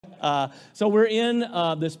So we're in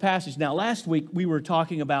this passage. Now, last week we were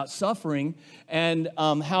talking about suffering and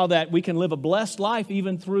how that we can live a blessed life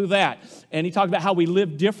even through that. And he talked about how we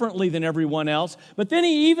live differently than everyone else. But then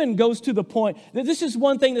he even goes to the point that this is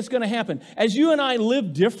one thing that's going to happen. As you and I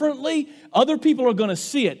live differently, other people are going to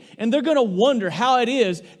see it. And they're going to wonder how it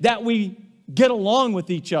is that we get along with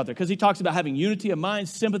each other, because he talks about having unity of mind,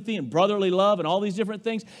 sympathy, and brotherly love, and all these different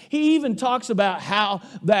things. He even talks about how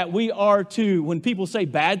that we are to, when people say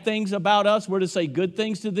bad things about us, we're to say good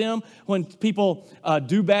things to them. When people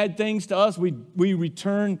do bad things to us, we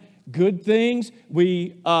return good things.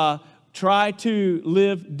 We try to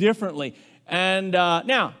live differently. And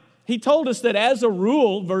now, he told us that as a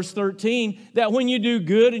rule, verse 13, that when you do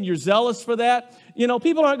good and you're zealous for that,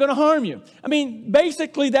 people aren't going to harm you. I mean,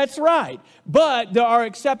 basically, that's right. But there are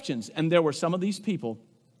exceptions. And there were some of these people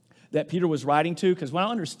that Peter was writing to, because when I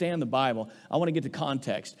understand the Bible, I want to get the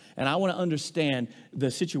context. And I want to understand the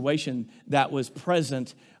situation that was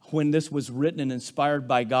present when this was written and inspired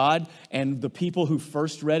by God, and the people who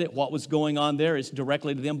first read it, what was going on there is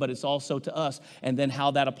directly to them, but it's also to us, and then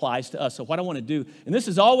how that applies to us. So what I want to do, and this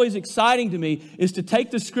is always exciting to me, is to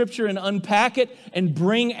take the Scripture and unpack it and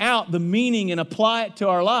bring out the meaning and apply it to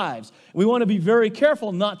our lives. We want to be very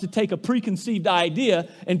careful not to take a preconceived idea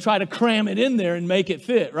and try to cram it in there and make it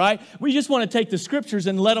fit, right? We just want to take the Scriptures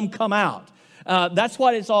and let them come out. That's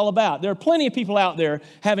what it's all about. There are plenty of people out there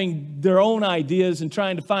having their own ideas and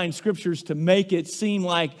trying to find scriptures to make it seem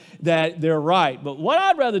like that they're right. But what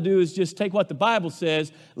I'd rather do is just take what the Bible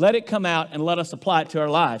says, let it come out, and let us apply it to our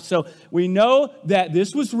lives. So we know that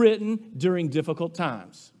this was written during difficult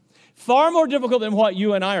times. Far more difficult than what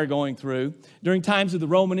you and I are going through during times of the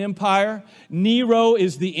Roman Empire. Nero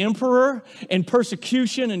is the emperor, and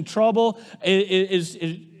persecution and trouble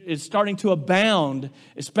is starting to abound,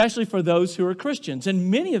 especially for those who are Christians. And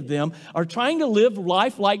many of them are trying to live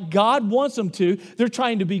life like God wants them to. They're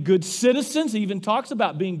trying to be good citizens. He even talks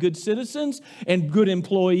about being good citizens and good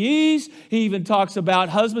employees. He even talks about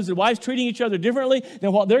husbands and wives treating each other differently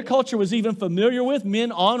than what their culture was even familiar with,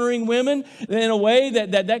 men honoring women in a way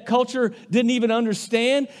that culture didn't even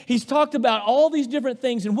understand. He's talked about all these different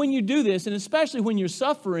things. And when you do this, and especially when you're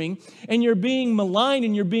suffering and you're being maligned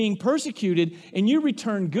and you're being persecuted and you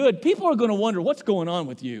return good, people are going to wonder what's going on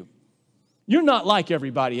with you. You're not like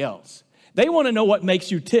everybody else. They want to know what makes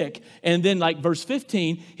you tick. And then like verse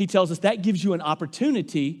 15, he tells us that gives you an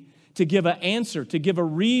opportunity to give an answer, to give a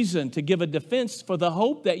reason, to give a defense for the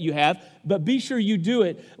hope that you have. But be sure you do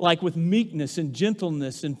it like with meekness and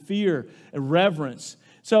gentleness and fear and reverence.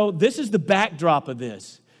 So this is the backdrop of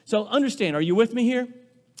this. So understand, are you with me here?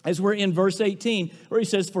 As we're in verse 18, where he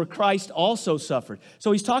says, for Christ also suffered.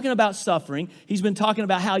 So he's talking about suffering. He's been talking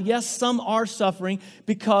about how, yes, some are suffering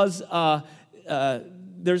because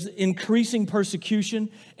there's increasing persecution.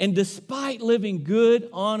 And despite living good,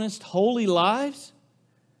 honest, holy lives,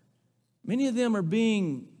 many of them are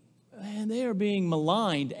being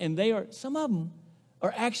maligned. And some of them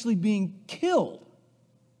are actually being killed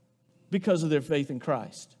because of their faith in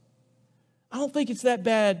Christ. I don't think it's that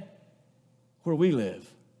bad where we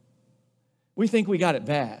live. We think we got it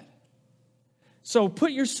bad. So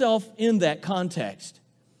put yourself in that context.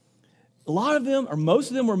 A lot of them, or most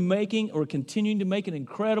of them, were making or continuing to make an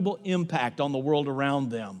incredible impact on the world around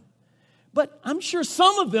them. But I'm sure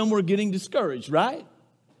some of them were getting discouraged, right?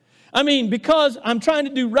 I mean, because I'm trying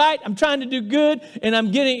to do right, I'm trying to do good, and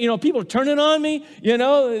I'm getting, people are turning on me.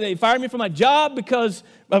 They fired me from my job because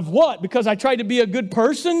of what? Because I tried to be a good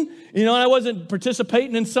person, and I wasn't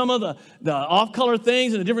participating in some of the off-color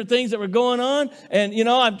things and the different things that were going on. And,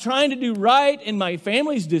 I'm trying to do right, and my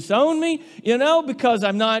family's disowned me, because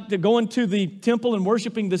I'm not going to the temple and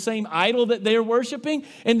worshiping the same idol that they're worshiping.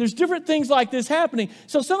 And there's different things like this happening.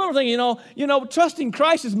 So some of them are thinking, trusting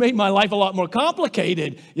Christ has made my life a lot more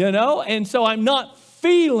complicated, And so I'm not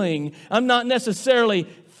necessarily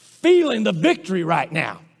feeling the victory right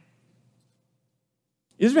now.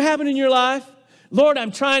 Is it happening in your life? Lord,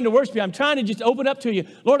 I'm trying to worship you. I'm trying to just open up to you.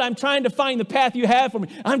 Lord, I'm trying to find the path you have for me.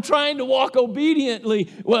 I'm trying to walk obediently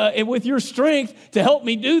with your strength to help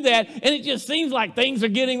me do that. And it just seems like things are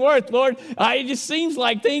getting worse, Lord. It just seems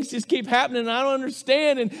like things just keep happening and I don't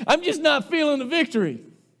understand. And I'm just not feeling the victory.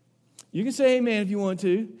 You can say amen if you want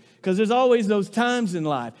to, because there's always those times in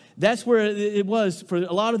life. That's where it was for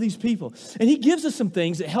a lot of these people. And he gives us some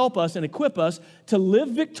things that help us and equip us to live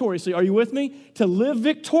victoriously. Are you with me? To live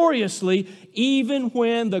victoriously even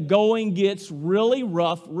when the going gets really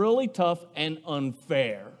rough, really tough, and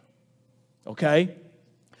unfair. Okay?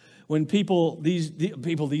 When people these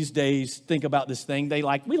days think about this thing,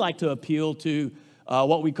 we like to appeal to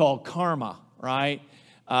what we call karma, right?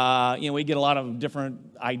 We get a lot of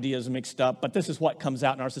different ideas mixed up, but this is what comes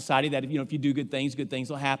out in our society, that if you do good things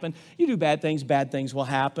will happen. You do bad things will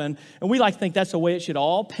happen. And we like to think that's the way it should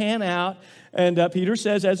all pan out. And Peter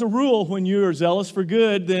says, as a rule, when you are zealous for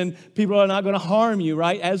good, then people are not going to harm you,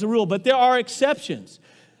 right? As a rule. But there are exceptions.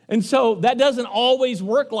 And so that doesn't always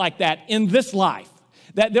work like that in this life.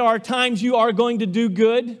 That there are times you are going to do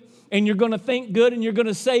good, and you're going to think good, and you're going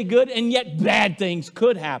to say good, and yet bad things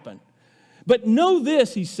could happen. But know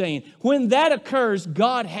this, he's saying, when that occurs,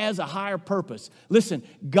 God has a higher purpose. Listen,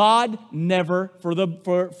 God never, for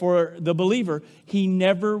the believer, he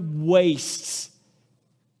never wastes.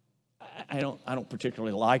 I don't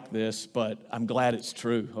particularly like this, but I'm glad it's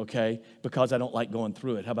true, okay? Because I don't like going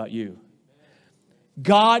through it. How about you?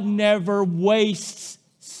 God never wastes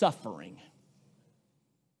suffering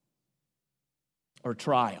or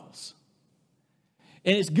trials.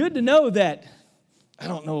 And it's good to know that, I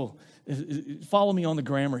don't know, follow me on the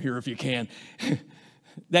grammar here if you can,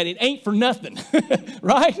 that it ain't for nothing,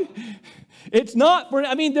 right? It's not for,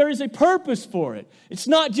 there is a purpose for it. It's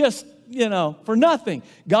not just, for nothing.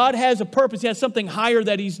 God has a purpose. He has something higher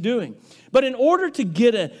that he's doing. But in order to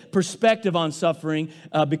get a perspective on suffering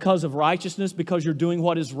because of righteousness, because you're doing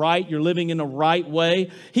what is right, you're living in the right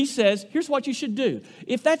way, he says, here's what you should do.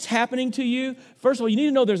 If that's happening to you, first of all, you need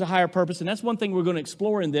to know there's a higher purpose, and that's one thing we're going to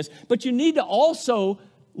explore in this. But you need to also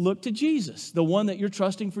look to Jesus, the one that you're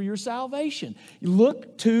trusting for your salvation.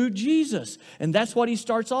 Look to Jesus. And that's what he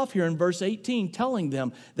starts off here in verse 18, telling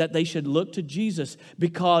them that they should look to Jesus,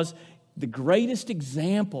 because the greatest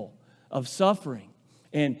example of suffering,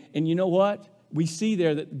 and you know what? We see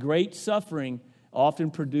there that great suffering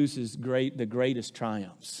often produces the greatest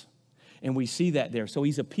triumphs. And we see that there. So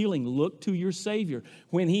he's appealing, look to your Savior.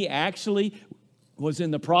 When he actually was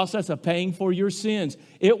in the process of paying for your sins.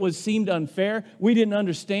 It seemed unfair. We didn't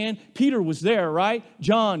understand. Peter was there, right?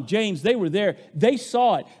 John, James, they were there. They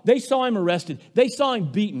saw it. They saw him arrested. They saw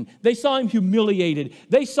him beaten. They saw him humiliated.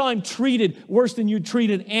 They saw him treated worse than you'd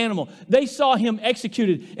treat an animal. They saw him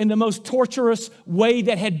executed in the most torturous way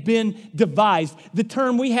that had been devised. The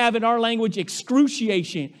term we have in our language,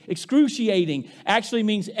 excruciating, actually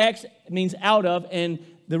means out of, and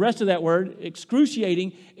the rest of that word,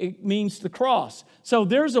 excruciating, it means the cross. So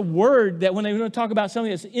there's a word that when they want to talk about something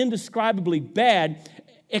that's indescribably bad,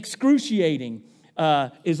 excruciating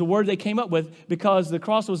is a word they came up with, because the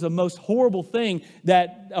cross was the most horrible thing,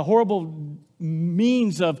 a horrible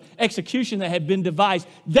means of execution that had been devised.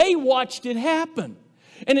 They watched it happen.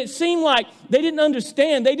 And it seemed like they didn't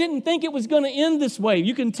understand. They didn't think it was going to end this way.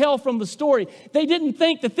 You can tell from the story. They didn't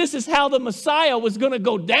think that this is how the Messiah was going to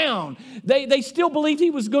go down. They still believed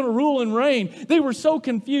he was going to rule and reign. They were so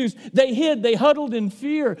confused. They hid. They huddled in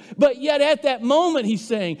fear. But yet at that moment, he's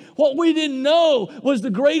saying, what we didn't know was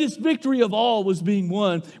the greatest victory of all was being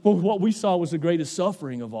won. Well, what we saw was the greatest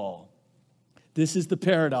suffering of all. This is the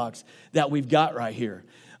paradox that we've got right here.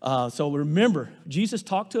 So remember, Jesus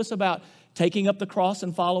talked to us about taking up the cross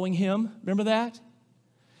and following him. Remember that?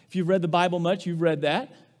 If you've read the Bible much, you've read that.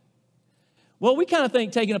 Well, we kind of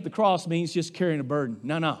think taking up the cross means just carrying a burden.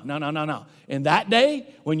 No. In that day,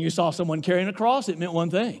 when you saw someone carrying a cross, it meant one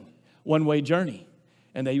thing, one-way journey,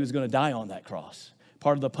 and that he was going to die on that cross.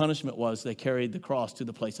 Part of the punishment was they carried the cross to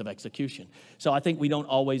the place of execution. So I think we don't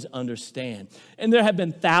always understand. And there have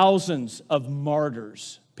been thousands of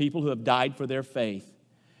martyrs, people who have died for their faith,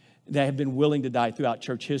 that have been willing to die throughout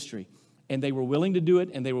church history. And they were willing to do it,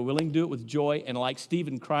 and they were willing to do it with joy, and like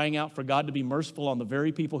Stephen, crying out for God to be merciful on the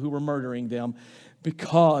very people who were murdering them,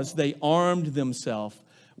 because they armed themselves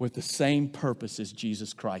with the same purpose as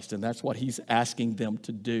Jesus Christ. And that's what he's asking them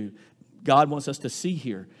to do. God wants us to see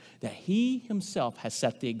here that he himself has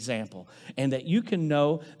set the example, and that you can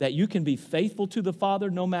know that you can be faithful to the Father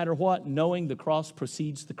no matter what, knowing the cross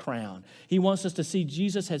precedes the crown. He wants us to see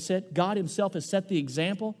God himself has set the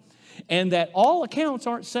example, and that all accounts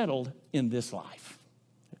aren't settled in this life.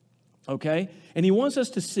 Okay? And he wants us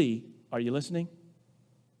to see, are you listening?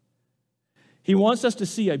 He wants us to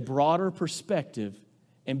see a broader perspective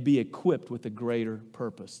and be equipped with a greater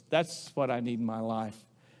purpose. That's what I need in my life.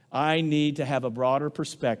 I need to have a broader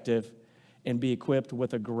perspective and be equipped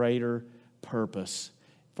with a greater purpose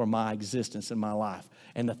for my existence in my life.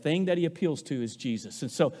 And the thing that he appeals to is Jesus.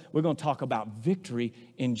 And so we're going to talk about victory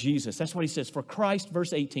in Jesus. That's what he says. For Christ,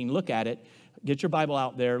 verse 18, look at it. Get your Bible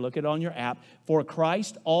out there. Look at it on your app. For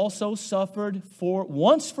Christ also suffered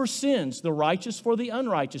once for sins, the righteous for the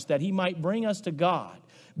unrighteous, that he might bring us to God,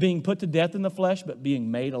 being put to death in the flesh, but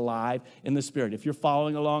being made alive in the Spirit. If you're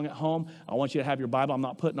following along at home, I want you to have your Bible. I'm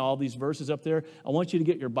not putting all these verses up there. I want you to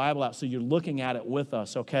get your Bible out so you're looking at it with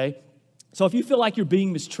us, okay? So if you feel like you're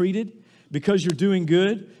being mistreated, because you're doing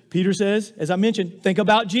good. Peter says, as I mentioned, think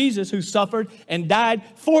about Jesus who suffered and died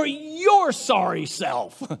for your sorry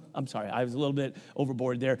self. I'm sorry, I was a little bit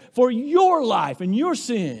overboard there. For your life and your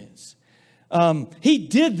sins. He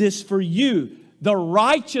did this for you, the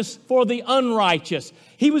righteous for the unrighteous.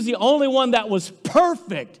 He was the only one that was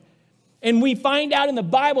perfect. And we find out in the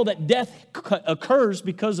Bible that death occurs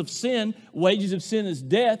because of sin. Wages of sin is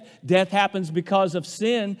death. Death happens because of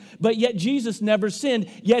sin. But yet Jesus never sinned,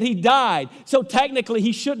 yet he died. So technically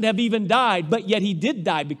he shouldn't have even died, but yet he did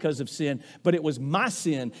die because of sin. But it was my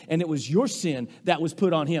sin and it was your sin that was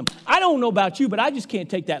put on him. I don't know about you, but I just can't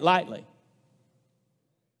take that lightly.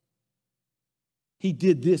 He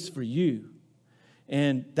did this for you.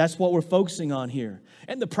 And that's what we're focusing on here.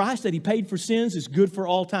 And the price that he paid for sins is good for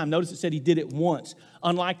all time. Notice it said he did it once.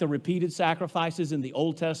 Unlike the repeated sacrifices in the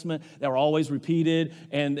Old Testament that were always repeated.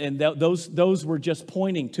 And those were just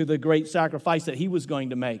pointing to the great sacrifice that he was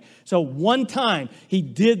going to make. So one time he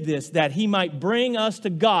did this that he might bring us to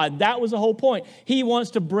God. That was the whole point. He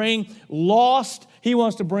wants to bring lost, he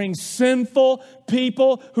wants to bring sinful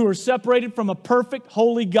people who are separated from a perfect,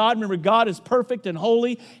 holy God. Remember, God is perfect and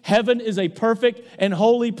holy. Heaven is a perfect and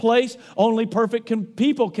holy place. Only perfect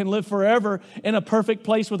people can live forever in a perfect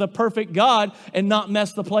place with a perfect God and not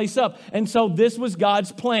mess the place up. And so this was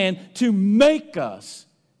God's plan to make us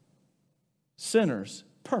sinners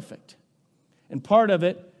perfect. And part of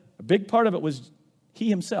it, a big part of it was he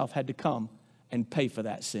himself had to come and pay for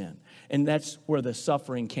that sin. And that's where the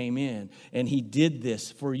suffering came in. And he did this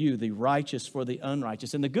for you, the righteous for the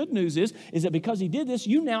unrighteous. And the good news is that because he did this,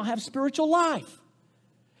 you now have spiritual life.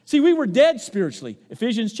 See, we were dead spiritually.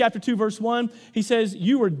 Ephesians chapter 2, verse 1, he says,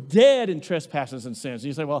 you were dead in trespasses and sins. And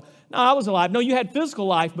you say, well, no, I was alive. No, you had physical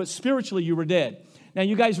life, but spiritually you were dead. Now,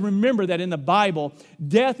 you guys remember that in the Bible,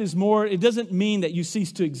 death is more, it doesn't mean that you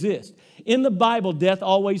cease to exist. In the Bible, death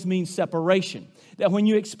always means separation. That when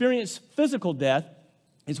you experience physical death,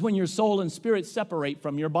 it's when your soul and spirit separate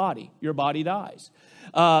from your body. Your body dies.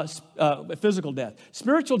 Physical death.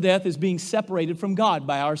 Spiritual death is being separated from God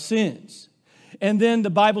by our sins. And then the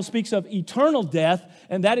Bible speaks of eternal death,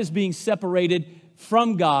 and that is being separated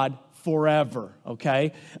from God forever,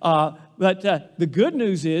 okay? But the good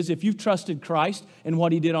news is if you've trusted Christ and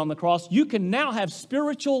what he did on the cross, you can now have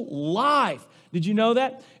spiritual life. Did you know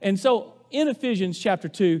that? And so in Ephesians chapter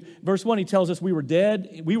 2, verse 1, he tells us we were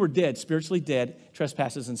dead, spiritually dead,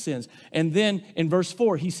 trespasses and sins. And then in verse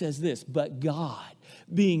 4, he says this, but God,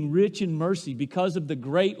 being rich in mercy because of the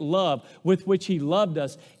great love with which he loved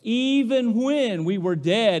us, even when we were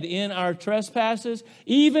dead in our trespasses,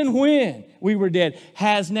 even when we were dead,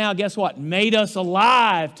 has now, guess what, made us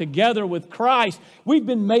alive together with Christ. We've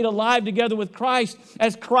been made alive together with Christ.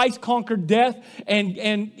 As Christ conquered death and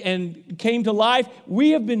came to life, we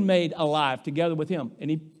have been made alive together with him. And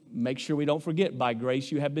he makes sure we don't forget, by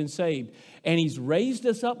grace you have been saved. And he's raised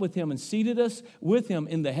us up with him and seated us with him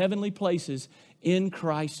in the heavenly places in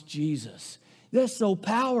Christ Jesus. That's so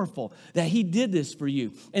powerful that he did this for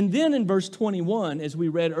you. And then in verse 21, as we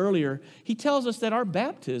read earlier, he tells us that our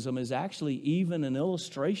baptism is actually even an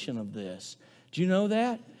illustration of this. Do you know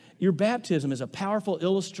that? Your baptism is a powerful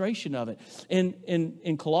illustration of it.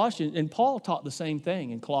 In Colossians, and Paul taught the same thing.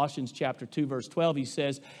 In Colossians chapter 2, verse 12, he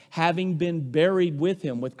says, having been buried with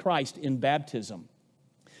him, with Christ in baptism.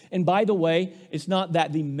 And by the way, it's not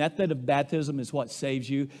that the method of baptism is what saves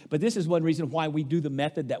you, but this is one reason why we do the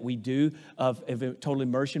method that we do of total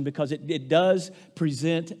immersion, because it does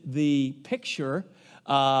present the picture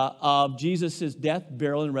of Jesus' death,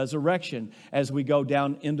 burial, and resurrection as we go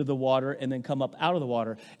down into the water and then come up out of the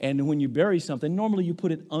water. And when you bury something, normally you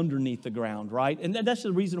put it underneath the ground, right? And that's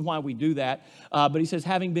the reason why we do that. But he says,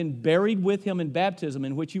 having been buried with him in baptism,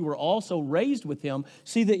 in which you were also raised with him.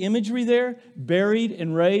 See the imagery there? Buried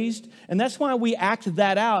and raised. And that's why we act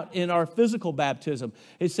that out in our physical baptism.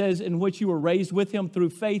 It says, in which you were raised with him through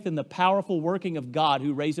faith in the powerful working of God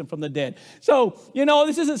who raised him from the dead. So,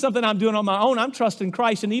 this isn't something I'm doing on my own. I'm trusting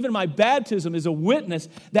Christ, and even my baptism is a witness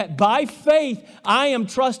that by faith I am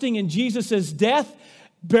trusting in Jesus' death,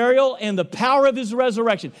 burial, and the power of his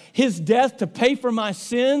resurrection. His death to pay for my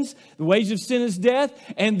sins, the wages of sin is death,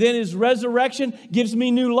 and then his resurrection gives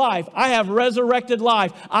me new life. I have resurrected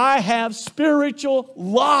life. I have spiritual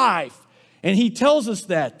life. And he tells us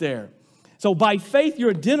that there. So by faith,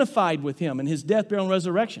 you're identified with him in his death, burial, and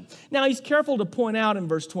resurrection. Now, he's careful to point out in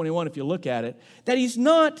verse 21, if you look at it, that he's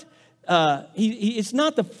not... it's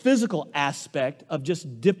not the physical aspect of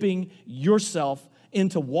just dipping yourself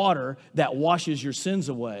into water that washes your sins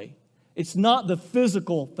away. It's not the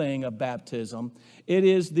physical thing of baptism. It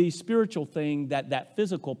is the spiritual thing that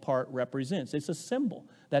physical part represents. It's a symbol.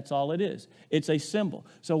 That's all it is. It's a symbol.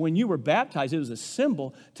 So when you were baptized, it was a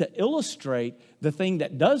symbol to illustrate the thing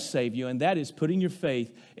that does save you, and that is putting your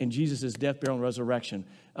faith in Jesus' death, burial, and resurrection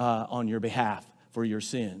on your behalf for your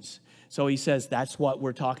sins. So he says that's what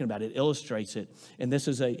we're talking about. It illustrates it. And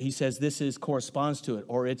he says this corresponds to it,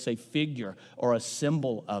 or it's a figure or a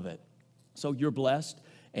symbol of it. So you're blessed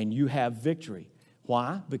and you have victory.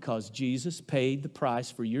 Why? Because Jesus paid the price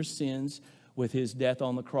for your sins with his death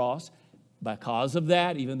on the cross. Because of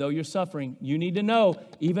that, even though you're suffering, you need to know,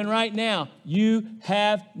 even right now, you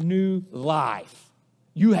have new life.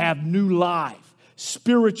 You have new life,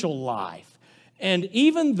 spiritual life. And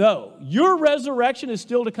even though your resurrection is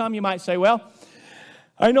still to come, you might say, well,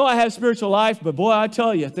 I know I have spiritual life, but boy, I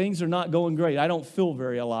tell you, things are not going great. I don't feel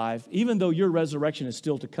very alive. Even though your resurrection is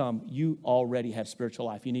still to come, you already have spiritual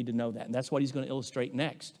life. You need to know that. And that's what he's going to illustrate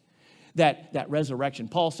next, that resurrection.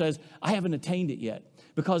 Paul says, I haven't attained it yet,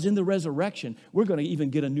 because in the resurrection, we're going to even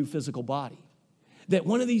get a new physical body. That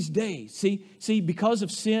one of these days, see, because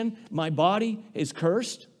of sin, my body is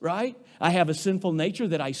cursed, right? I have a sinful nature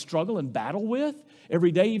that I struggle and battle with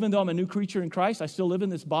every day. Even though I'm a new creature in Christ, I still live in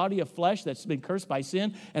this body of flesh that's been cursed by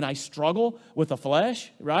sin, and I struggle with the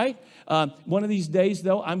flesh, right? One of these days,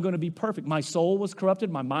 though, I'm going to be perfect. My soul was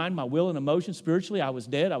corrupted, my mind, my will, and emotion. Spiritually, I was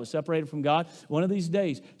dead. I was separated from God. One of these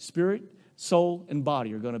days, spirit, soul, and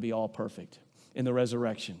body are going to be all perfect in the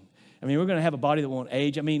resurrection. I mean, we're going to have a body that won't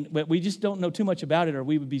age. I mean, we just don't know too much about it, or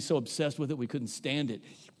we would be so obsessed with it we couldn't stand it.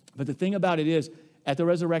 But the thing about it is, at the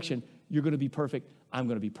resurrection, you're going to be perfect. I'm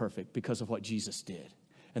going to be perfect because of what Jesus did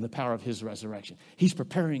and the power of his resurrection. He's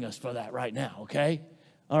preparing us for that right now, okay?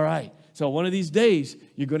 All right. So one of these days,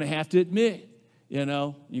 you're going to have to admit, you're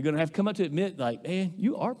going to have to come up to admit, like, man,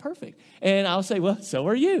 you are perfect. And I'll say, well, so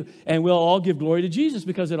are you. And we'll all give glory to Jesus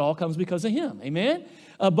because it all comes because of him. Amen?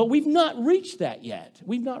 But we've not reached that yet.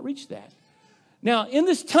 We've not reached that. Now, in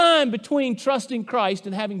this time between trusting Christ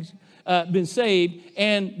and having been saved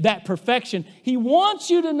and that perfection, he wants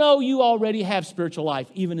you to know you already have spiritual life,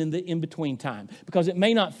 even in the in-between time, because it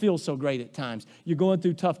may not feel so great at times. You're going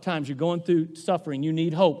through tough times. You're going through suffering. You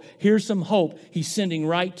need hope. Here's some hope he's sending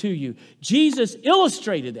right to you. Jesus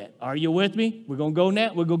illustrated that. Are you with me? We're going to go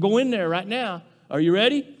now. We're going to go in there right now. Are you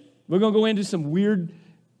ready? We're going to go into some weird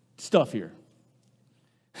stuff here.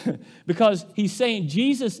 Because he's saying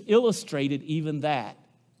Jesus illustrated even that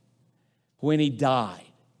when he died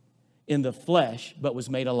in the flesh, but was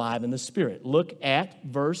made alive in the spirit. Look at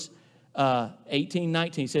verse 18,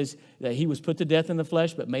 19. It says that he was put to death in the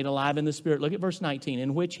flesh, but made alive in the spirit. Look at verse 19.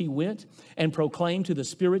 In which he went and proclaimed to the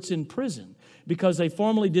spirits in prison, because they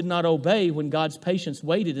formerly did not obey when God's patience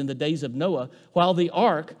waited in the days of Noah, while the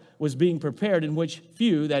ark was being prepared, in which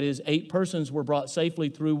few, that is 8 persons, were brought safely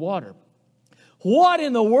through water. What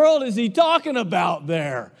in the world is he talking about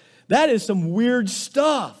there? That is some weird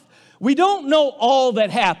stuff. We don't know all that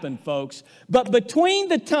happened, folks, but between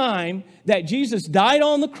the time that Jesus died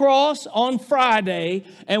on the cross on Friday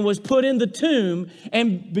and was put in the tomb,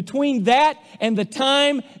 and between that and the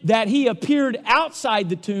time that he appeared outside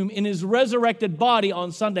the tomb in his resurrected body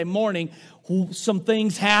on Sunday morning, some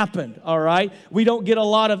things happened, all right? We don't get a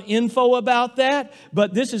lot of info about that,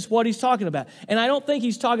 but this is what he's talking about. And I don't think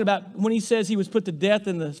he's talking about when he says he was put to death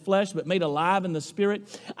in the flesh but made alive in the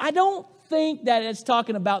spirit. I don't think that it's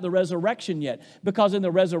talking about the resurrection yet, because in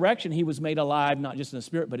the resurrection he was made alive not just in the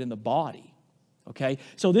spirit but in the body. Okay?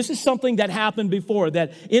 So this is something that happened before,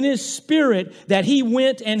 that in his spirit that he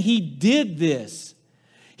went and he did this.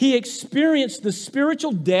 He experienced the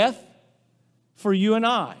spiritual death for you and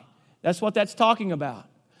I. That's what that's talking about.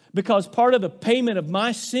 Because part of the payment of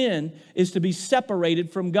my sin is to be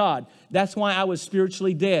separated from God. That's why I was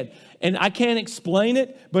spiritually dead. And I can't explain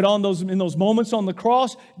it, but in those moments on the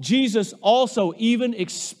cross, Jesus also even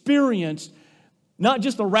experienced not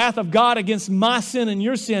just the wrath of God against my sin and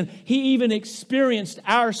your sin. He even experienced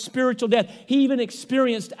our spiritual death. He even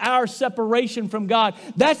experienced our separation from God.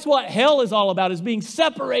 That's what hell is all about, is being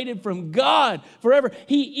separated from God forever.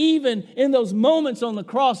 He even, in those moments on the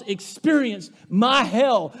cross, experienced my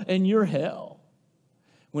hell and your hell.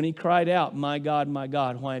 When he cried out, my God,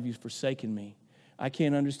 why have you forsaken me? I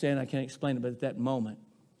can't understand, I can't explain it, but at that moment,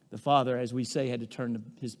 the Father, as we say, had to turn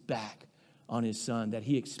his back on his Son, that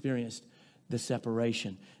he experienced the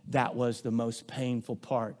separation. That was the most painful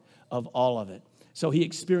part of all of it. So he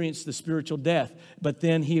experienced the spiritual death, but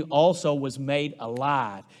then he also was made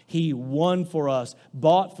alive. He won for us,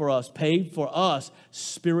 bought for us, paid for us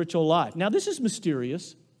spiritual life. Now, this is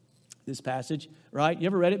mysterious, this passage, right? You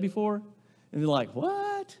ever read it before? And you're like,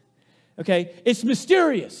 what? Okay, it's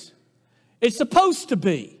mysterious. It's supposed to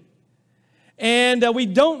be. And we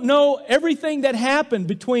don't know everything that happened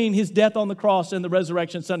between his death on the cross and the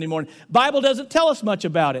resurrection Sunday morning. Bible doesn't tell us much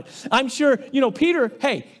about it. I'm sure, Peter,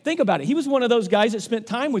 hey, think about it. He was one of those guys that spent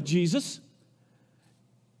time with Jesus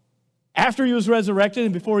after he was resurrected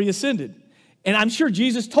and before he ascended. And I'm sure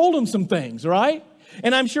Jesus told him some things, right?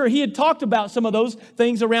 And I'm sure he had talked about some of those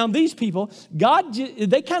things around these people.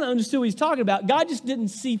 They kind of understood what he's talking about. God just didn't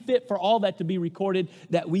see fit for all that to be recorded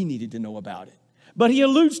that we needed to know about it. But he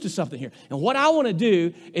alludes to something here. And what I want to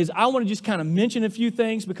do is I want to just kind of mention a few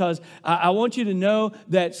things because I want you to know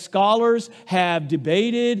that scholars have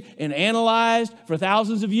debated and analyzed for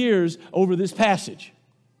thousands of years over this passage.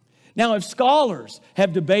 Now, if scholars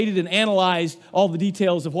have debated and analyzed all the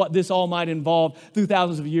details of what this all might involve through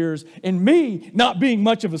thousands of years, and me not being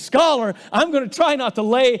much of a scholar, I'm going to try not to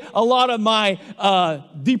lay a lot of my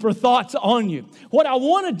deeper thoughts on you. What I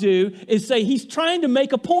want to do is say he's trying to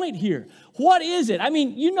make a point here. What is it? I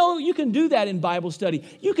mean, you can do that in Bible study.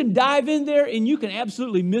 You can dive in there and you can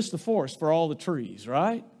absolutely miss the forest for all the trees,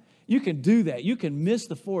 right? You can do that. You can miss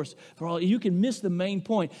the forest for all. You can miss the main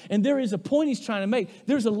point. And there is a point he's trying to make.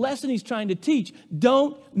 There's a lesson he's trying to teach.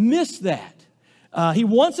 Don't miss that. He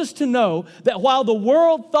wants us to know that while the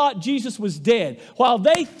world thought Jesus was dead, while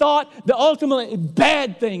they thought the ultimate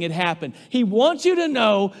bad thing had happened, he wants you to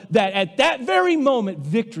know that at that very moment,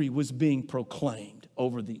 victory was being proclaimed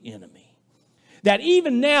over the enemy. That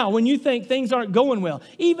even now, when you think things aren't going well,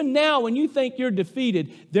 even now when you think you're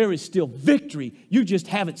defeated, there is still victory. You just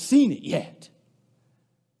haven't seen it yet.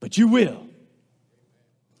 But you will.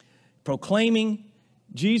 Proclaiming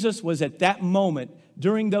Jesus was at that moment,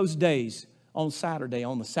 during those days, on Saturday,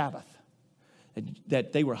 on the Sabbath,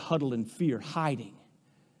 that they were huddled in fear, hiding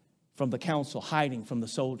from the council, hiding from the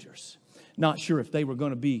soldiers, not sure if they were going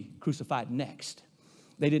to be crucified next.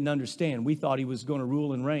 They didn't understand. We thought he was going to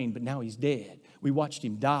rule and reign, but now he's dead. We watched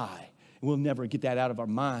him die, and we'll never get that out of our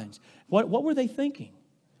minds. What were they thinking?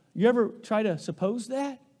 You ever try to suppose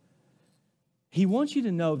that? He wants you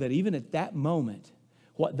to know that even at that moment,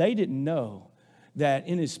 what they didn't know, that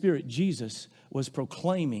in his spirit, Jesus was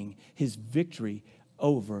proclaiming his victory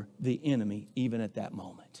over the enemy, even at that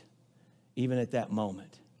moment. Even at that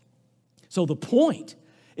moment. So the point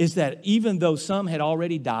is that even though some had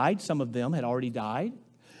already died, some of them had already died,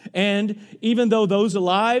 and even though those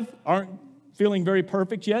alive aren't feeling very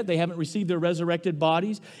perfect yet, they haven't received their resurrected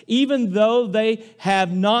bodies, even though they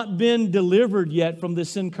have not been delivered yet from the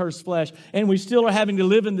sin-cursed flesh, and we still are having to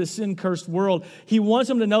live in this sin-cursed world, he wants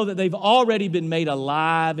them to know that they've already been made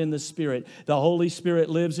alive in the Spirit. The Holy Spirit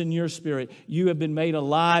lives in your spirit. You have been made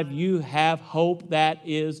alive. You have hope that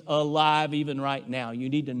is alive even right now. You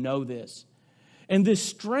need to know this. And this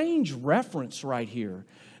strange reference right here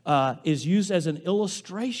is used as an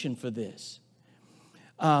illustration for this.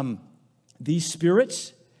 These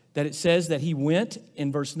spirits that it says that he went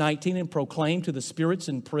in verse 19 and proclaimed to the spirits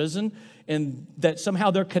in prison, and that somehow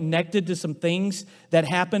they're connected to some things that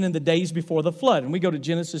happened in the days before the flood. And we go to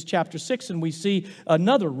Genesis chapter 6 and we see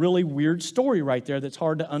another really weird story right there that's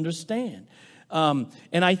hard to understand. And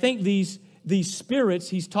I think these spirits,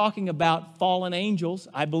 he's talking about fallen angels.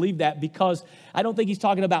 I believe that because I don't think he's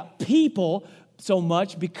talking about people so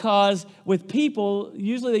much, because with people,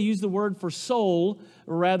 usually they use the word for soul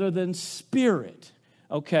rather than spirit,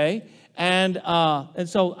 okay? And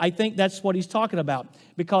so I think that's what he's talking about.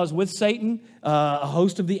 Because with Satan, a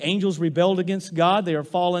host of the angels rebelled against God. They are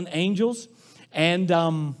fallen angels.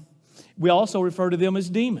 And we also refer to them as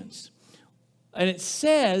demons. And it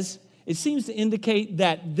seems to indicate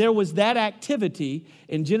that there was that activity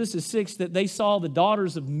in Genesis 6 that they saw the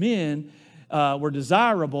daughters of men were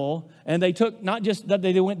desirable, and they took, not just that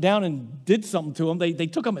they went down and did something to them, they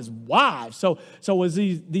took them as wives. So was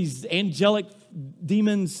these angelic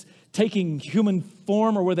demons taking human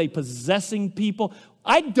form, or were they possessing people?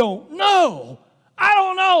 I don't know.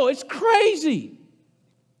 It's crazy.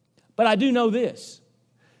 But I do know this.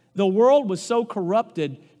 The world was so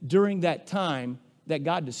corrupted during that time that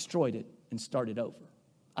God destroyed it and started over.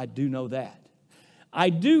 I do know that. I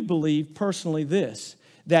do believe personally this,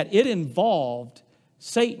 that it involved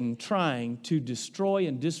Satan trying to destroy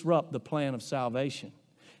and disrupt the plan of salvation.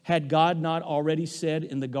 Had God not already said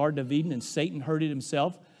in the Garden of Eden, and Satan heard it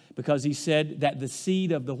himself, because he said that the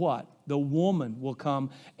seed of the what? The woman will come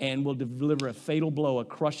and will deliver a fatal blow, a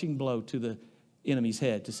crushing blow to the enemy's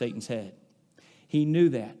head, to Satan's head. He knew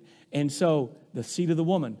that. And so the seed of the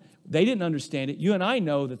woman, they didn't understand it. You and I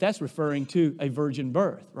know that that's referring to a virgin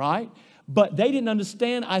birth, right? But they didn't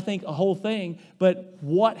understand, I think, a whole thing. But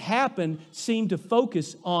what happened seemed to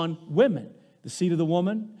focus on women, the seed of the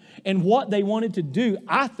woman. And what they wanted to do,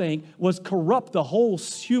 I think, was corrupt the whole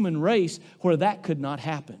human race where that could not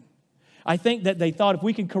happen. I think that they thought if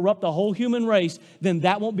we can corrupt the whole human race, then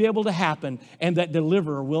that won't be able to happen, and that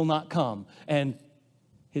deliverer will not come, and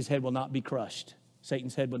his head will not be crushed.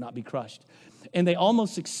 Satan's head will not be crushed. And they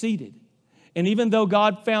almost succeeded. And even though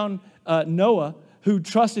God found Noah, who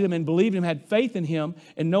trusted him and believed him, had faith in him,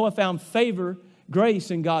 and Noah found favor,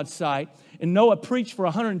 grace in God's sight, and Noah preached for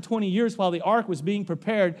 120 years while the ark was being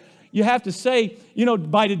prepared, you have to say,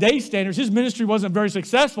 by today's standards, his ministry wasn't very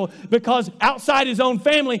successful because outside his own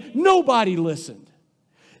family, nobody listened.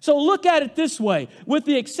 So look at it this way. With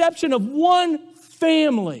the exception of one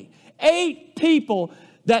family, 8 people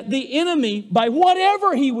that the enemy, by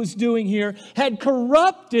whatever he was doing here, had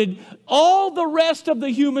corrupted all the rest of the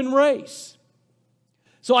human race.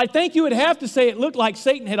 So I think you would have to say it looked like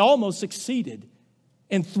Satan had almost succeeded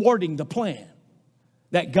in thwarting the plan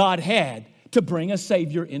that God had to bring a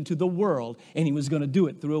Savior into the world, and he was going to do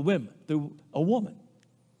it through a woman.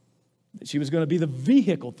 She was going to be the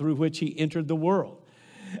vehicle through which he entered the world.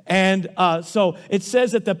 And so it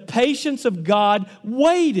says that the patience of God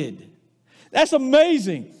waited. That's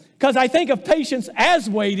amazing, because I think of patience as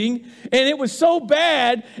waiting, and it was so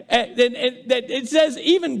bad that it says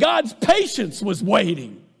even God's patience was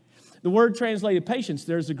waiting. The word translated patience,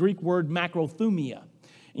 there's the Greek word macrothumia.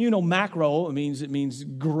 Macro, it means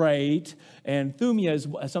great, and thumia is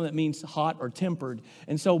something that means hot or tempered.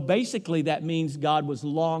 And so basically that means God was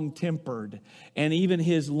long-tempered, and even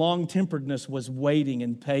his long-temperedness was waiting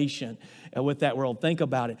and patient with that world. Think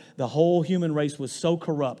about it. The whole human race was so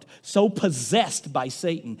corrupt, so possessed by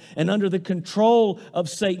Satan, and under the control of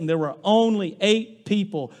Satan, there were only 8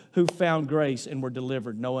 people who found grace and were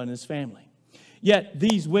delivered, Noah and his family. Yet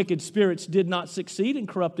these wicked spirits did not succeed in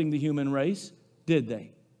corrupting the human race, did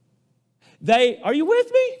they? Are you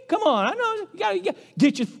with me? Come on, I know you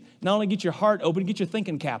got not only get your heart open, get your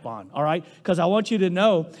thinking cap on, all right? Because I want you to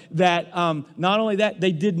know that not only that,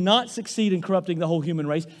 they did not succeed in corrupting the whole human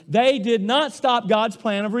race. They did not stop God's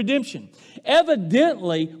plan of redemption.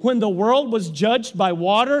 Evidently, when the world was judged by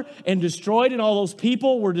water and destroyed and all those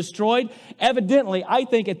people were destroyed, evidently, I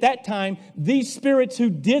think at that time, these spirits who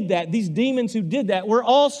did that, these demons who did that, were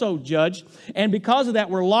also judged. And because of that,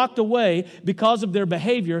 were locked away because of their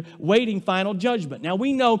behavior, waiting final judgment. Now,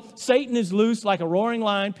 we know Satan is loose like a roaring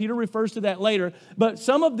lion. Peter refers to that later. But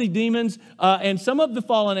some of the demons and some of the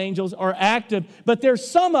fallen angels are active. But there's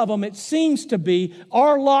some of them, it seems to be,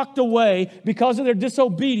 are locked away because of their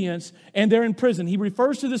disobedience, and they're in prison. He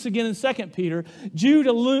refers to this again in 2 Peter. Jude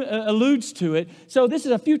alludes to it. So this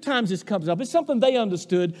is a few times this comes up. It's something they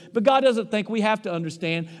understood, but God doesn't think we have to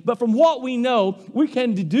understand. But from what we know, we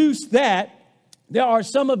can deduce that there are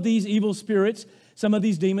some of these evil spirits, some of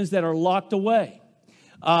these demons that are locked away.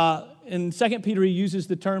 In 2 Peter, he uses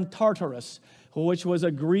the term Tartarus, which was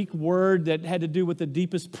a Greek word that had to do with the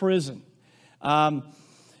deepest prison.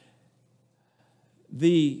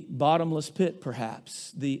 The bottomless pit,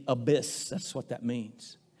 perhaps, the abyss, that's what that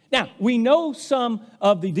means. Now, we know some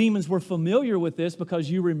of the demons were familiar with this because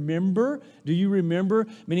do you remember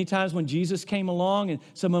many times when Jesus came along and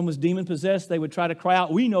someone was demon-possessed, they would try to cry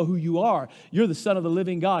out, "We know who you are. You're the Son of the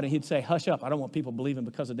living God." And he'd say, "Hush up. I don't want people believing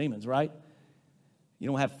because of demons," right? You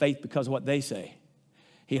don't have faith because of what they say.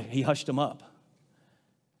 He hushed them up.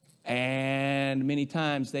 And many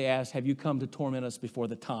times they asked, "Have you come to torment us before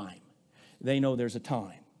the time?" They know there's a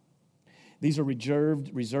time. These are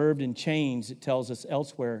reserved in chains, it tells us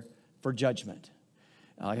elsewhere, for judgment.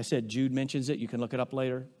 Like I said, Jude mentions it. You can look it up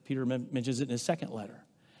later. Peter mentions it in his second letter.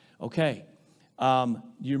 Okay.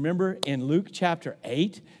 You remember in Luke chapter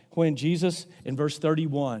 8, when Jesus, in verse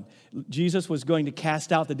 31, Jesus was going to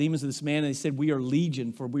cast out the demons of this man, and they said, "We are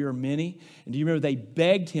legion, for we are many." And do you remember they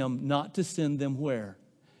begged him not to send them where?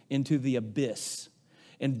 Into the abyss,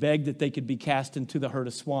 and begged that they could be cast into the herd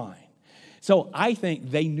of swine. So I think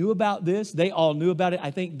they knew about this. They all knew about it. I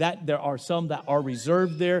think that there are some that are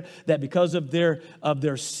reserved there, that because of their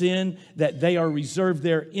sin, that they are reserved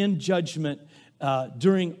there in judgment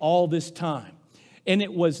during all this time. And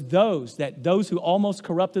it was those who almost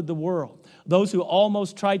corrupted the world, those who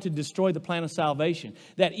almost tried to destroy the plan of salvation,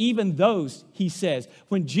 that even those, he says,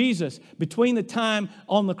 when Jesus, between the time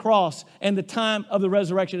on the cross and the time of the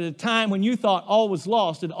resurrection, at the time when you thought all was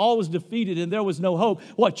lost and all was defeated and there was no hope,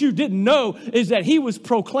 what you didn't know is that he was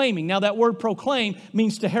proclaiming. Now that word proclaim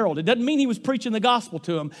means to herald. It doesn't mean he was preaching the gospel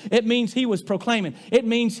to them. It means he was proclaiming. It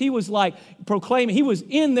means he was like proclaiming. He was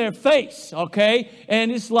in their face, okay?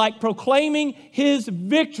 And it's like proclaiming his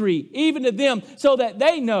victory even to them so that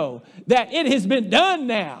they know that that it has been done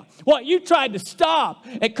now. What you tried to stop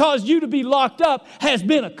and caused you to be locked up has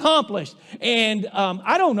been accomplished. And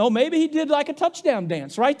I don't know, maybe he did like a touchdown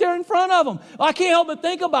dance right there in front of them. I can't help but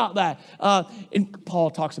think about that. And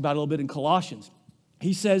Paul talks about it a little bit in Colossians.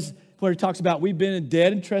 He says, where he talks about we've been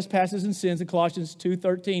dead in trespasses and sins in Colossians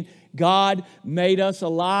 2:13. God made us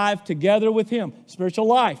alive together with him. Spiritual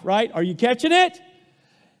life, right? Are you catching it?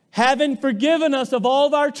 Having forgiven us of all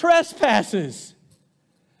of our trespasses.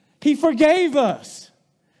 He forgave us.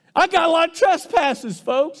 I got a lot of trespasses,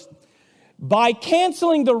 folks. By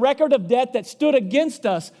canceling the record of debt that stood against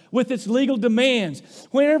us with its legal demands.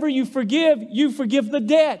 Whenever you forgive the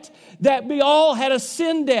debt. That we all had a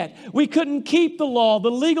sin debt. We couldn't keep the law, the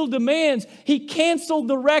legal demands. He canceled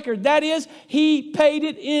the record. That is, he paid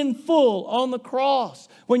it in full on the cross.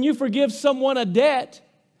 When you forgive someone a debt,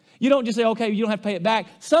 you don't just say, okay, you don't have to pay it back.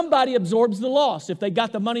 Somebody absorbs the loss. If they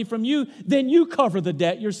got the money from you, then you cover the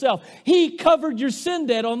debt yourself. He covered your sin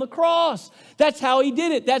debt on the cross. That's how he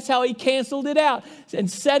did it. That's how he canceled it out and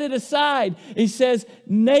set it aside. He says,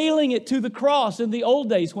 nailing it to the cross. In the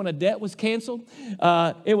old days, when a debt was canceled,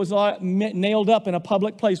 it was nailed up in a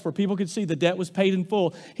public place where people could see the debt was paid in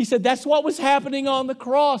full. He said, that's what was happening on the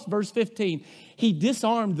cross. Verse 15, he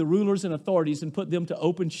disarmed the rulers and authorities and put them to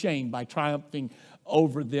open shame by triumphing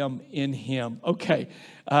over them in him. Okay,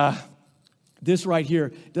 this right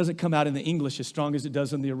here doesn't come out in the English as strong as it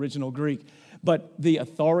does in the original Greek. But the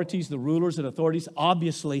authorities, the rulers and authorities,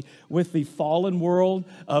 obviously with the fallen world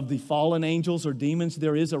of the fallen angels or demons,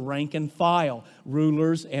 there is a rank and file,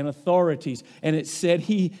 rulers and authorities. And it said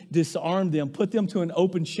he disarmed them, put them to an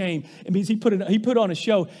open shame. It means he put on a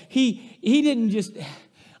show. He didn't just,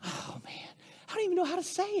 oh man, I don't even know how to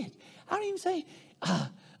say it. I don't even say,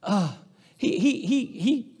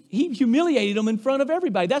 He humiliated them in front of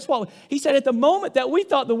everybody. That's what he said. At the moment that we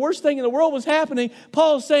thought the worst thing in the world was happening,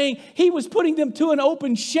 Paul's saying he was putting them to an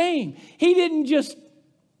open shame. He didn't just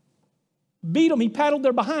beat them. He paddled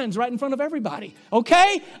their behinds right in front of everybody.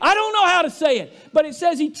 Okay? I don't know how to say it, but it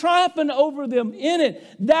says he triumphed over them in it.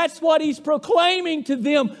 That's what he's proclaiming to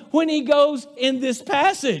them when he goes in this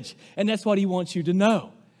passage. And that's what he wants you to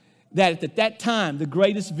know. That at that time, the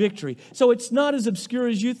greatest victory. So it's not as obscure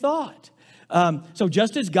as you thought. So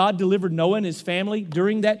just as God delivered Noah and his family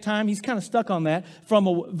during that time, he's kind of stuck on that, from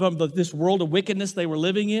this world of wickedness they were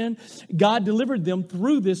living in, God delivered them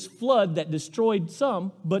through this flood that destroyed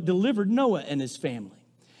some, but delivered Noah and his family.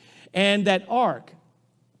 And that ark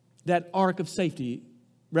of safety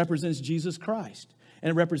represents Jesus Christ. And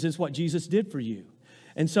it represents what Jesus did for you.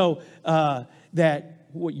 And so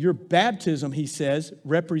what your baptism, he says,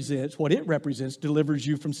 represents, delivers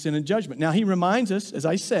you from sin and judgment. Now, he reminds us, as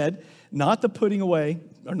I said, not the putting away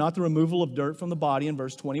or not the removal of dirt from the body in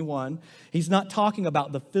verse 21. He's not talking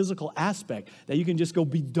about the physical aspect, that you can just go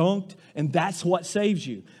be dunked and that's what saves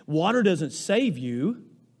you. Water doesn't save you.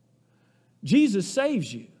 Jesus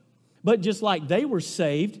saves you. But just like they were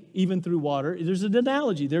saved, even through water, there's an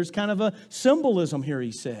analogy. There's kind of a symbolism here,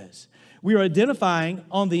 he says. We are identifying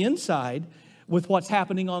on the inside with what's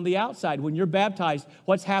happening on the outside. When you're baptized,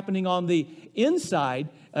 what's happening on the inside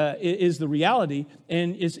is the reality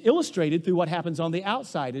and is illustrated through what happens on the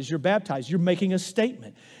outside as you're baptized. You're making a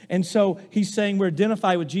statement. And so he's saying we're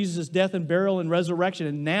identified with Jesus' death and burial and resurrection.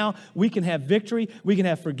 And now we can have victory. We can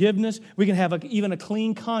have forgiveness. We can have even a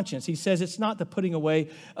clean conscience. He says it's not the putting away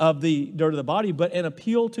of the dirt of the body, but an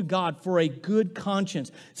appeal to God for a good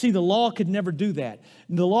conscience. See, the law could never do that.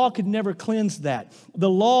 The law could never cleanse that. The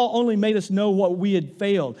law only made us know what we had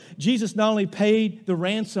failed. Jesus not only paid the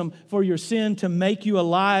ransom for your sin to make you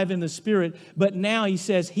alive in the Spirit, but now he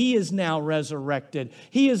says he is now resurrected.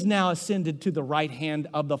 He is now ascended to the right hand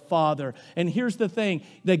of the Father. And here's the thing,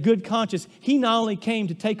 the good conscience, he not only came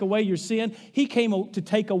to take away your sin, he came to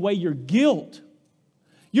take away your guilt.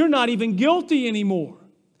 You're not even guilty anymore.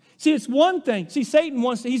 See, it's one thing. See, Satan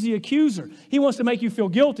he's the accuser. He wants to make you feel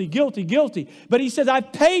guilty, guilty, guilty. But he says,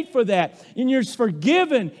 I've paid for that. And you're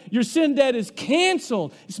forgiven. Your sin debt is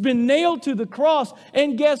canceled. It's been nailed to the cross.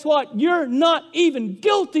 And guess what? You're not even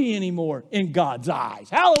guilty anymore in God's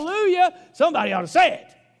eyes. Hallelujah. Somebody ought to say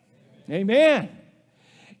it. Amen.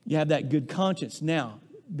 You have that good conscience now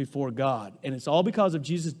before God. And it's all because of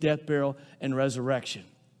Jesus' death, burial, and resurrection.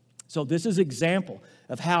 So this is an example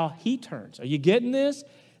of how he turns. Are you getting this?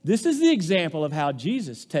 This is the example of how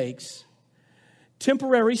Jesus takes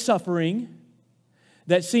temporary suffering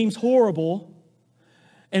that seems horrible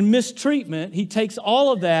and mistreatment. He takes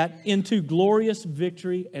all of that into glorious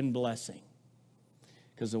victory and blessing.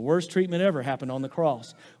 because the worst treatment ever happened on the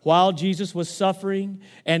cross. While Jesus was suffering,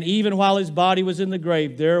 and even while his body was in the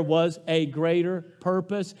grave, there was a greater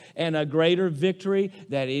purpose and a greater victory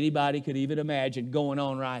that anybody could even imagine going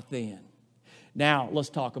on right then. Now,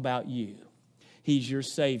 let's talk about you. He's your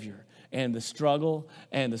Savior. And the struggle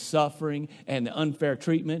and the suffering and the unfair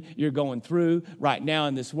treatment you're going through right now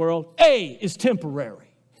in this world, A, is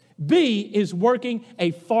temporary. B, is working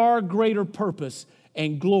a far greater purpose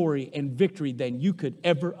and glory and victory than you could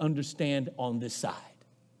ever understand on this side.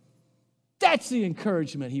 That's the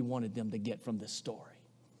encouragement he wanted them to get from this story.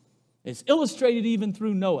 It's illustrated even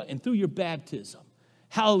through Noah and through your baptism.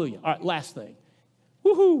 Hallelujah. All right, last thing.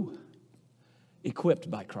 Woohoo! Equipped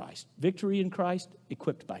by Christ. Victory in Christ,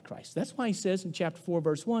 equipped by Christ. That's why he says in chapter 4,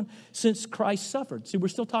 verse 1, since Christ suffered. See, we're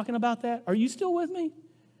still talking about that. Are you still with me?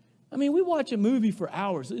 I mean, we watch a movie for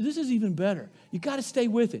hours. This is even better. You got to stay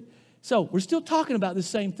with it. So we're still talking about the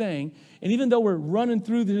same thing. And even though we're running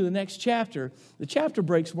through to the next chapter, the chapter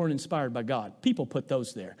breaks weren't inspired by God. People put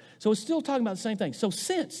those there. So it's still talking about the same thing. So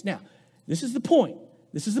since, now, this is the point.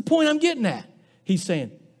 This is the point I'm getting at. He's saying,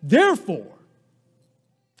 therefore,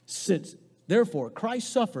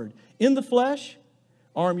 Christ suffered in the flesh,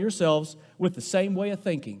 arm yourselves with the same way of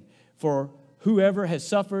thinking. For whoever has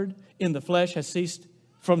suffered in the flesh has ceased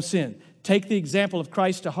from sin. Take the example of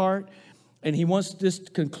Christ to heart. And he wants this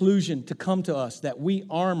conclusion to come to us, that we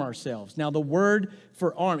arm ourselves. Now, the word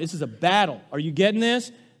for arm, this is a battle. Are you getting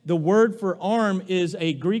this? The word for arm is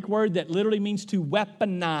a Greek word that literally means to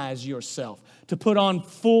weaponize yourself, to put on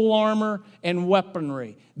full armor and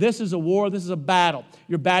weaponry. This is a war. This is a battle.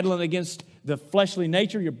 You're battling against the fleshly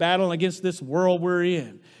nature. You're battling against this world we're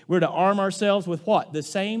in. We're to arm ourselves with what? The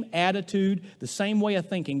same attitude, the same way of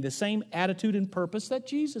thinking, the same attitude and purpose that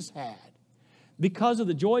Jesus had. Because of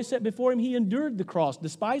the joy set before him, he endured the cross,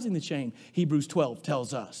 despising the shame, Hebrews 12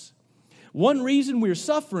 tells us. One reason we're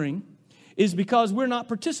suffering is because we're not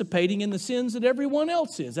participating in the sins that everyone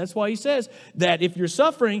else is. That's why he says that if you're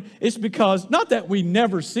suffering, it's because, not that we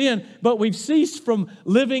never sin, but we've ceased from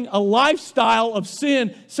living a lifestyle of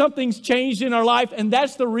sin. Something's changed in our life, and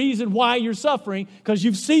that's the reason why you're suffering, because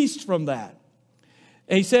you've ceased from that.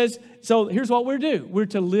 And he says, so here's what we're to do. We're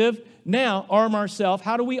to live now, arm ourselves.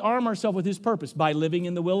 How do we arm ourselves with his purpose? By living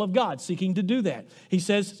in the will of God, seeking to do that. He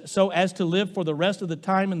says, so as to live for the rest of the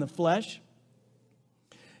time in the flesh.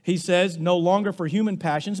 He says, no longer for human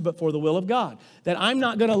passions, but for the will of God. That I'm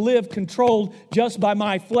not going to live controlled just by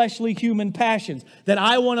my fleshly human passions. That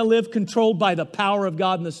I want to live controlled by the power of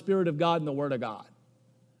God and the Spirit of God and the Word of God.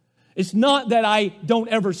 It's not that I don't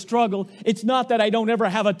ever struggle. It's not that I don't ever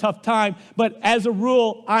have a tough time. But as a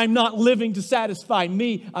rule, I'm not living to satisfy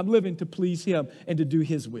me. I'm living to please him and to do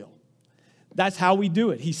his will. That's how we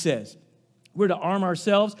do it, he says. We're to arm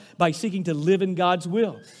ourselves by seeking to live in God's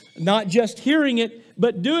will. Not just hearing it,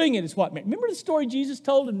 but doing it is what. Remember the story Jesus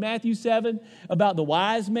told in Matthew 7 about the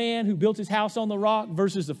wise man who built his house on the rock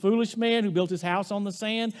versus the foolish man who built his house on the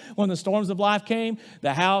sand? When the storms of life came,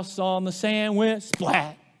 the house on the sand went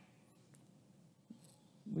splat.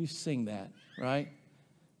 We sing that, right?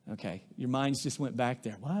 Okay, your minds just went back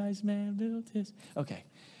there. Wise man built his. Okay.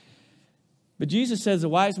 But Jesus says the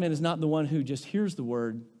wise man is not the one who just hears the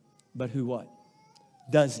word, but who what?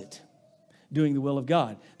 Does it. Doing the will of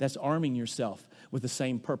God. That's arming yourself with the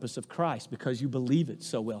same purpose of Christ because you believe it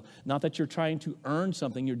so well. Not that you're trying to earn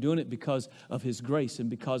something. You're doing it because of his grace and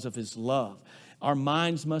because of his love. Our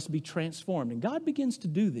minds must be transformed. And God begins to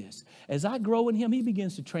do this. As I grow in him, he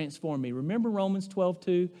begins to transform me. Remember Romans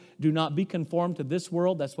 12:2? Do not be conformed to this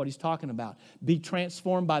world. That's what he's talking about. Be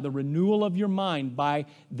transformed by the renewal of your mind. By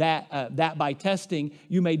that by testing,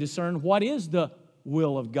 you may discern what is the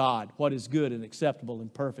will of God, what is good and acceptable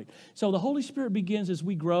and perfect. So the Holy Spirit begins as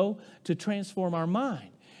we grow to transform our mind.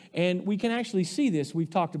 And we can actually see this. We've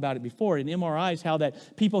talked about it before in MRIs, how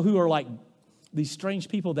that people who are like these strange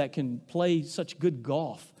people that can play such good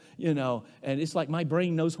golf, you know, and it's like my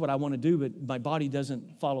brain knows what I want to do, but my body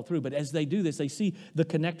doesn't follow through. But as they do this, they see the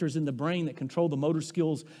connectors in the brain that control the motor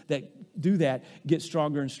skills that do that get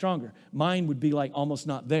stronger and stronger. Mine would be like almost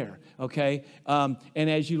not there, okay? And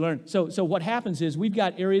as you learn, so what happens is we've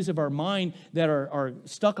got areas of our mind that are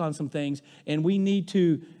stuck on some things, and we need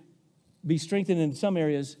to be strengthened in some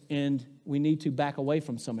areas, and we need to back away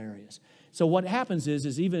from some areas. So what happens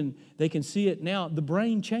is even they can see it now, the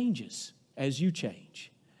brain changes as you change.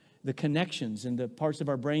 The connections and the parts of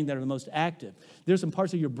our brain that are the most active. There's some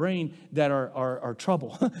parts of your brain that are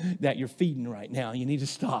trouble that you're feeding right now. You need to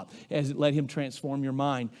stop as let him transform your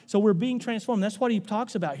mind. So we're being transformed. That's what he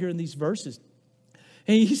talks about here in these verses.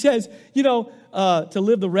 And he says, to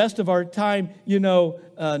live the rest of our time,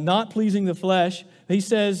 not pleasing the flesh. He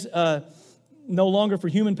says, no longer for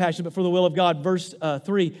human passion, but for the will of God. Verse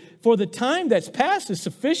 3, for the time that's past is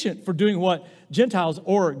sufficient for doing what Gentiles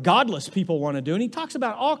or godless people want to do. And he talks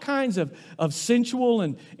about all kinds of sensual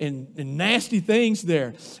and nasty things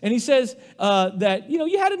there. And he says that,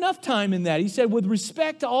 you had enough time in that. He said, with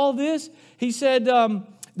respect to all this, he said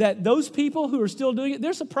that those people who are still doing it,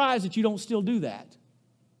 they're surprised that you don't still do that.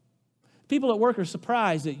 People at work are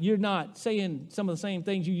surprised that you're not saying some of the same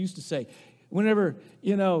things you used to say. Whenever,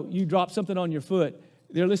 you drop something on your foot,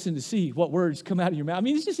 they're listening to see what words come out of your mouth. I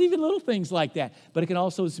mean, it's just even little things like that. But it can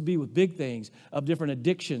also be with big things of different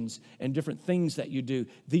addictions and different things that you do.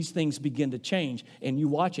 These things begin to change, and you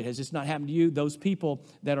watch it. Has this not happened to you? Those people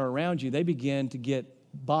that are around you, they begin to get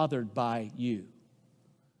bothered by you.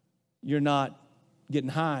 You're not getting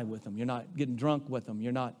high with them. You're not getting drunk with them.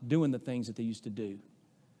 You're not doing the things that they used to do.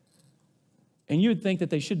 And you would think that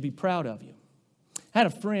they should be proud of you. I had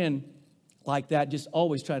a friend like that just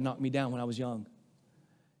always tried to knock me down when I was young.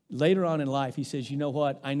 Later on in life, he says, you know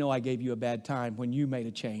what? I know I gave you a bad time when you made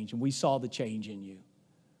a change, and we saw the change in you.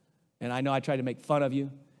 And I know I tried to make fun of you,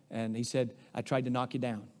 and he said, I tried to knock you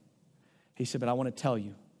down. He said, but I want to tell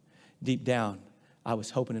you, deep down, I was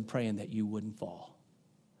hoping and praying that you wouldn't fall,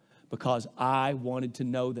 because I wanted to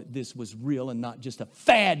know that this was real and not just a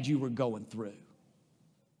fad you were going through.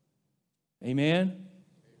 Amen?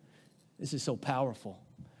 This is so powerful.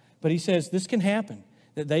 But he says this can happen,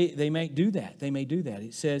 that they may do that. They may do that.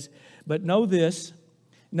 It says, but know this,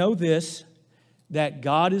 that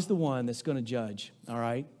God is the one that's going to judge. All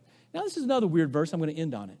right? Now, this is another weird verse. I'm going to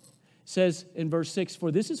end on it. It says in verse 6,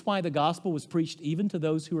 for this is why the gospel was preached even to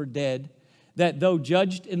those who are dead, that though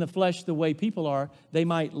judged in the flesh the way people are, they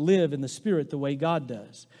might live in the spirit the way God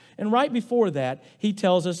does. And right before that, he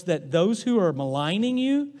tells us that those who are maligning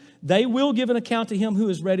you, they will give an account to him who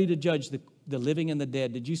is ready to judge the living and the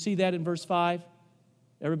dead. Did you see that in verse 5?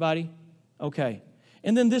 Everybody? Okay.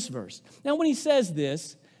 And then this verse. Now, when he says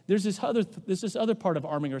this, there's this other part of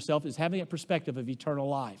arming ourselves, is having a perspective of eternal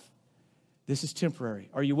life. This is temporary.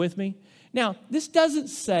 Are you with me? Now, this doesn't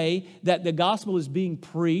say that the gospel is being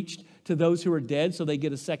preached to those who are dead so they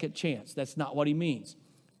get a second chance. That's not what he means.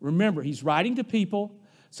 Remember, he's writing to people.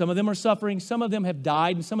 Some of them are suffering. Some of them have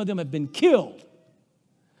died, and some of them have been killed.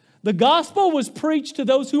 The gospel was preached to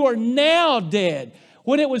those who are now dead.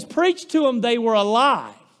 When it was preached to them, they were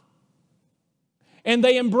alive. And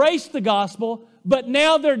they embraced the gospel, but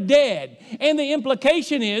now they're dead. And the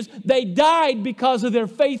implication is they died because of their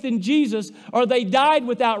faith in Jesus, or they died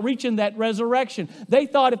without reaching that resurrection. They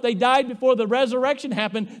thought if they died before the resurrection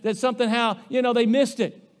happened, that somehow, they missed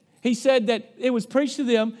it. He said that it was preached to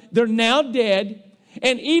them. They're now dead.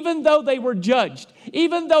 And even though they were judged,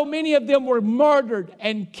 even though many of them were murdered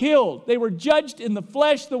and killed, they were judged in the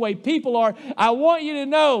flesh the way people are, I want you to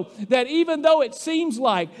know that even though it seems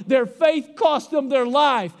like their faith cost them their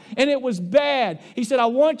life and it was bad, he said, I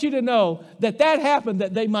want you to know that happened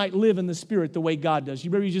that they might live in the Spirit the way God does.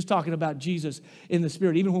 You remember he's just talking about Jesus in the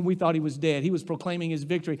Spirit. Even when we thought he was dead, he was proclaiming his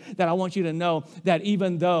victory. That I want you to know that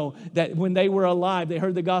even though that when they were alive, they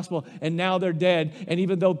heard the gospel and now they're dead, and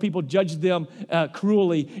even though people judged them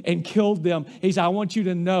cruelly and killed them, he said, I want you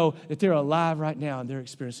to know that they're alive right now and they're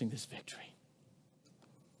experiencing this victory.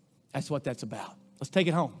 That's what that's about. Let's take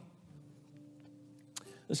it home.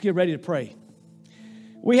 Let's get ready to pray.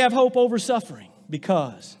 We have hope over suffering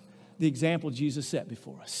because the example Jesus set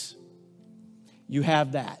before us. You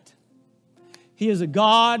have that. He is a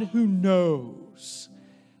God who knows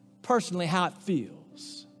personally how it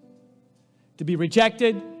feels to be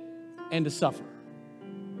rejected and to suffer.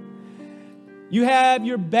 You have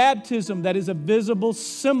your baptism that is a visible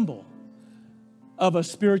symbol of a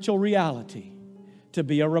spiritual reality to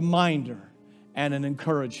be a reminder and an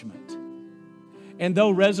encouragement. And though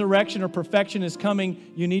resurrection or perfection is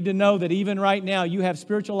coming, you need to know that even right now you have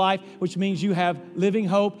spiritual life, which means you have living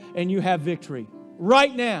hope and you have victory.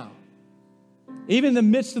 Right now, even in the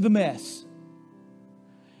midst of the mess.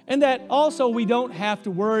 And that also we don't have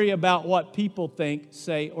to worry about what people think,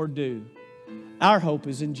 say, or do. Our hope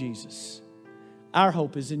is in Jesus. Our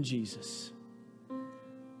hope is in Jesus.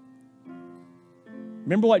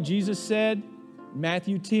 Remember what Jesus said,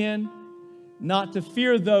 Matthew 10? Not to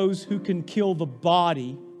fear those who can kill the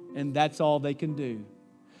body, and that's all they can do.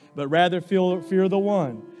 But rather fear the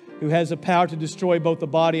one who has the power to destroy both the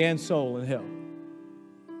body and soul in hell.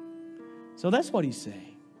 So that's what he's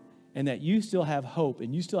saying. And that you still have hope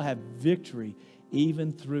and you still have victory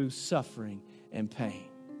even through suffering and pain.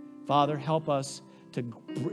 Father, help us to